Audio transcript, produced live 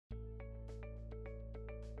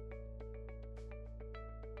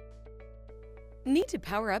Need to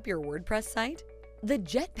power up your WordPress site? The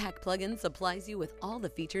Jetpack plugin supplies you with all the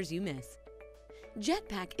features you miss.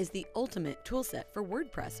 Jetpack is the ultimate toolset for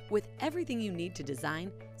WordPress with everything you need to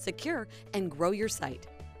design, secure, and grow your site.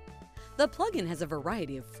 The plugin has a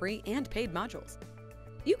variety of free and paid modules.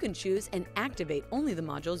 You can choose and activate only the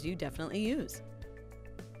modules you definitely use.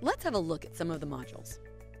 Let's have a look at some of the modules.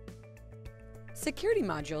 Security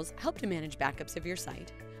modules help to manage backups of your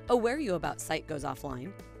site, aware you about site goes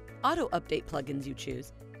offline, auto-update plugins you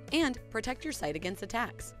choose, and protect your site against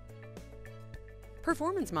attacks.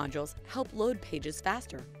 Performance modules help load pages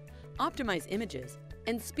faster, optimize images,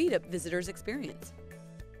 and speed up visitors' experience.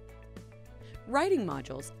 Writing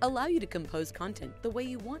modules allow you to compose content the way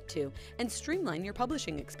you want to and streamline your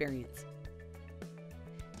publishing experience.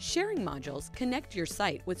 Sharing modules connect your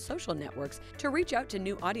site with social networks to reach out to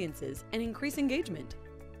new audiences and increase engagement.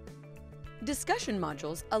 Discussion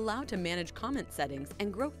modules allow to manage comment settings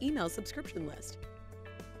and grow email subscription list.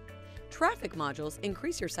 Traffic modules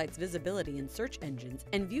increase your site's visibility in search engines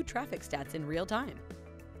and view traffic stats in real time.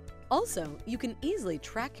 Also, you can easily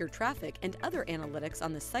track your traffic and other analytics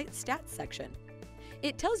on the site stats section.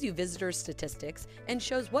 It tells you visitors' statistics and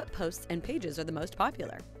shows what posts and pages are the most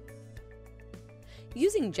popular.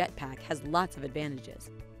 Using Jetpack has lots of advantages.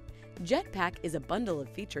 Jetpack is a bundle of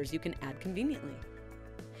features you can add conveniently.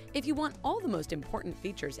 If you want all the most important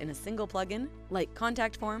features in a single plugin, like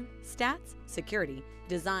contact form, stats, security,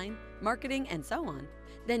 design, marketing, and so on,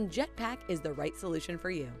 then Jetpack is the right solution for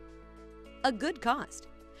you. A good cost.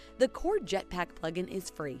 The core Jetpack plugin is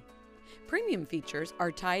free. Premium features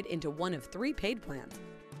are tied into one of 3 paid plans.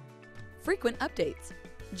 Frequent updates.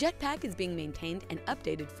 Jetpack is being maintained and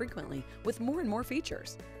updated frequently with more and more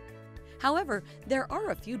features. However, there are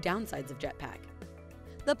a few downsides of Jetpack.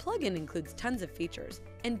 The plugin includes tons of features,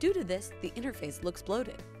 and due to this, the interface looks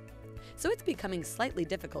bloated. So it's becoming slightly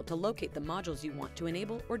difficult to locate the modules you want to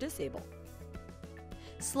enable or disable.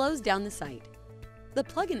 Slows down the site. The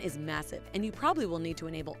plugin is massive, and you probably will need to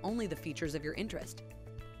enable only the features of your interest.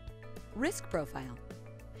 Risk profile.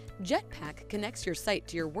 Jetpack connects your site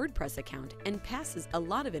to your WordPress account and passes a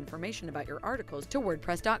lot of information about your articles to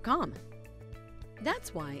WordPress.com.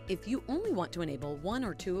 That's why, if you only want to enable 1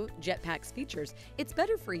 or 2 Jetpack's features, it's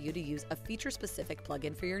better for you to use a feature-specific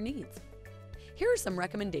plugin for your needs. Here are some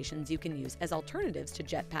recommendations you can use as alternatives to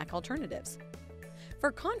Jetpack alternatives.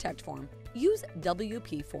 For contact form, use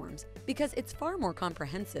WP Forms because it's far more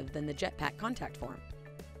comprehensive than the Jetpack contact form.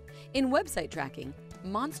 In website tracking,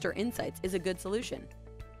 Monster Insights is a good solution.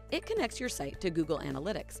 It connects your site to Google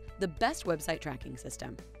Analytics, the best website tracking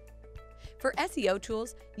system. For SEO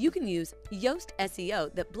tools, you can use Yoast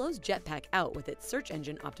SEO that blows Jetpack out with its search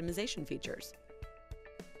engine optimization features.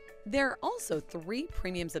 There are also 3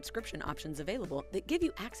 premium subscription options available that give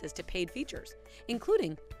you access to paid features,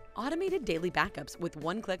 including automated daily backups with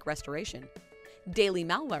one-click restoration, daily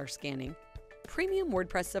malware scanning, premium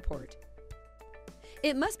WordPress support.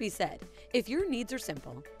 It must be said, if your needs are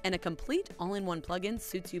simple and a complete all-in-one plugin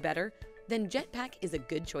suits you better, then Jetpack is a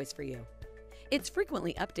good choice for you. It's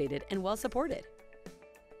frequently updated and well supported.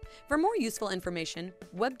 For more useful information,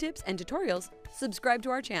 web tips, and tutorials, subscribe to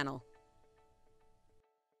our channel.